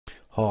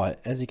Hi,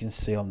 as you can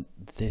see on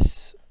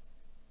this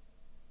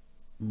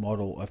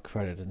model I've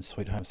created in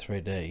Sweet Home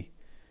 3D,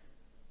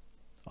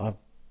 I've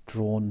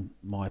drawn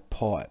my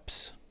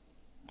pipes,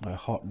 my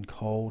hot and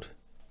cold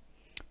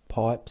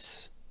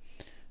pipes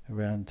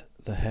around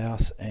the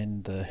house,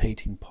 and the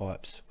heating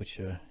pipes, which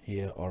are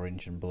here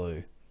orange and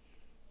blue,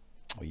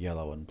 or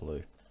yellow and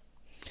blue.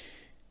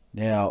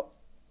 Now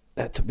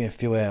that took me a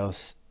few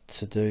hours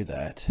to do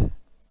that,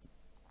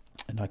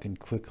 and I can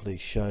quickly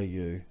show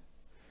you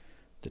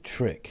the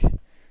trick.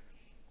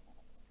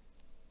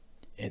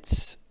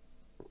 It's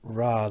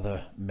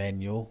rather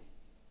manual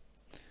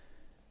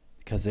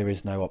because there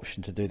is no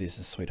option to do this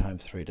in Sweet Home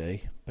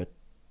 3D, but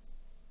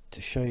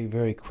to show you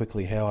very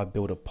quickly how I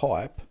build a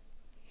pipe,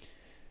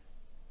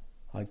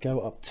 I go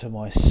up to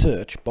my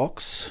search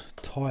box,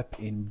 type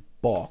in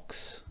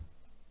box,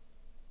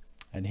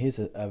 and here's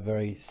a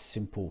very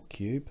simple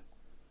cube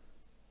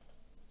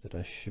that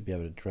I should be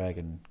able to drag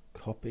and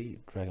copy,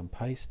 drag and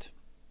paste,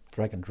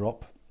 drag and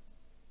drop.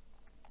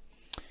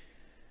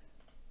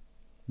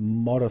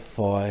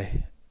 Modify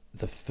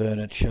the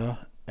furniture,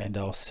 and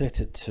I'll set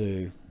it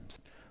to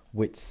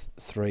width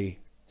 3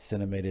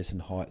 centimeters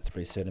and height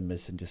 3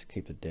 centimeters, and just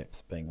keep the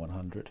depth being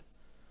 100.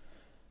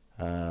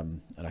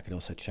 And I can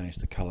also change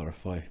the color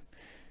if I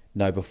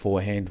know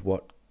beforehand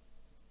what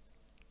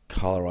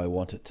color I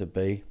want it to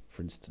be,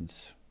 for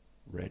instance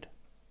red.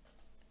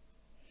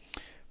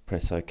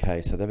 Press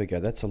OK. So there we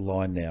go, that's a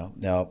line now.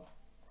 Now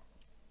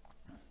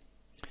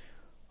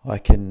I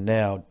can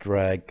now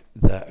drag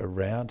that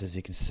around, as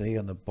you can see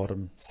on the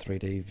bottom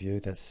 3D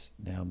view, that's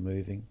now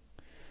moving,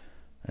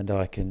 and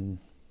I can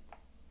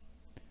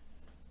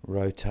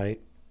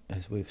rotate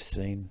as we've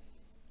seen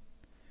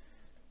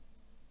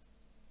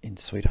in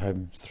Sweet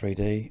Home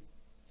 3D,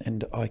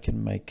 and I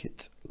can make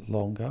it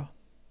longer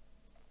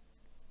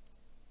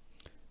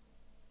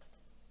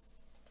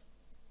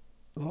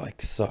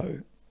like so,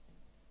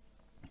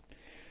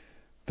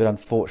 but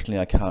unfortunately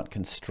I can't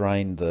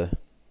constrain the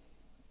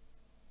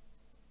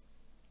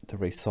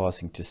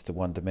resizing just to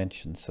one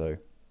dimension, so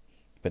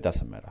but it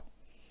doesn't matter.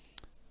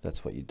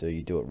 That's what you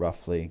do it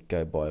roughly,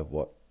 go by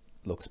what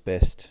looks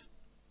best.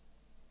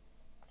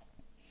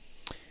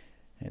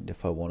 And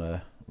if I want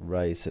to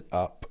raise it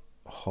up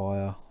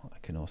higher, I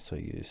can also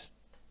use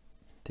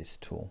this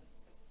tool,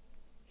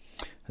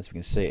 as we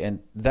can see,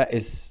 and that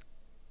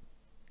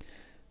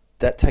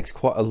takes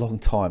quite a long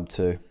time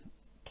to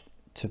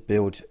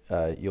build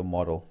your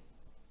model,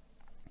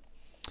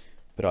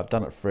 but I've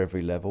done it for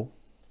every level,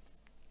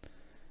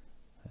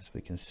 as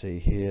we can see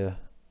here.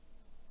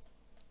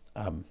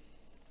 And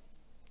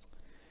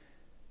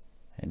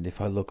if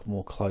I look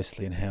more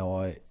closely in how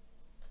I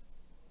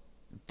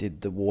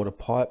did the water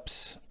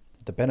pipes,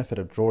 the benefit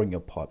of drawing your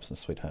pipes in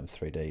Sweet Home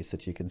 3D is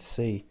that you can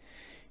see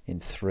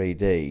in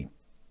 3D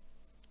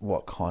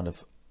what kind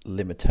of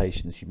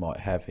limitations you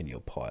might have in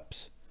your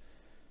pipes.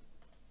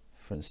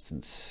 For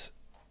instance,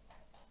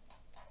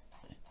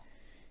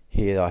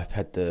 here I've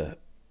had to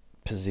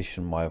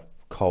position my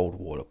cold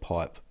water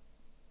pipe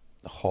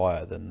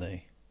higher than the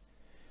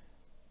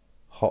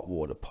hot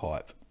water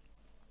pipe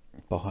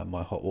behind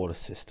my hot water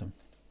system,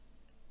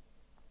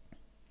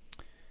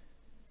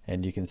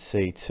 and you can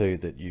see too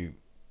that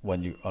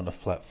when you're on a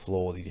flat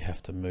floor, that you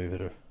have to move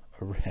it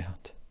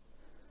around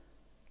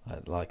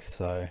like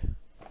so.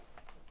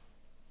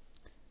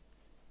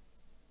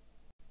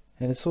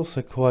 And it's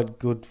also quite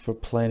good for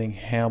planning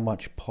how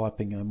much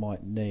piping I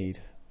might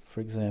need. For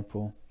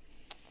example,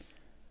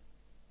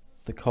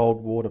 the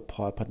cold water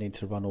pipe I need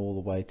to run all the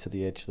way to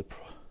the edge of the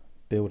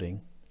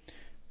building,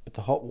 but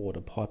the hot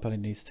water pipe only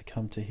needs to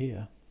come to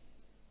here.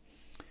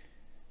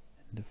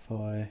 And if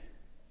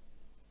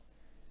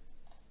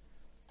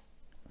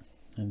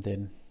and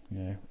then, you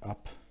know,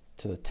 up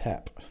to the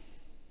tap,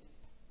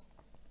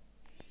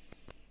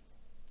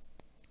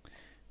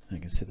 I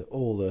can see that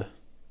all the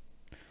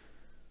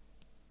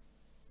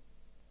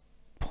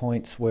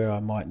points where I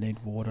might need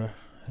water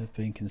have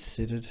been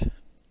considered.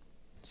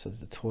 So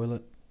the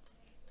toilet,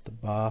 the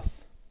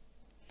bath,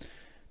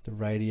 the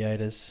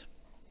radiators,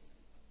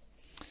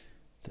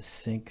 the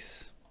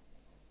sinks.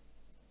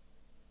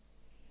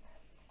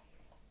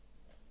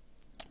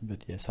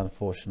 But yes,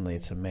 unfortunately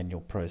it's a manual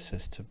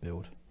process to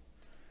build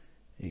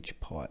each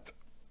pipe.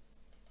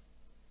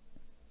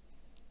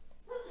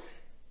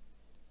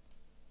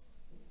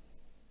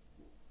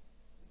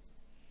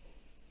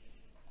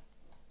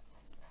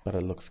 But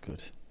it looks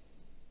good.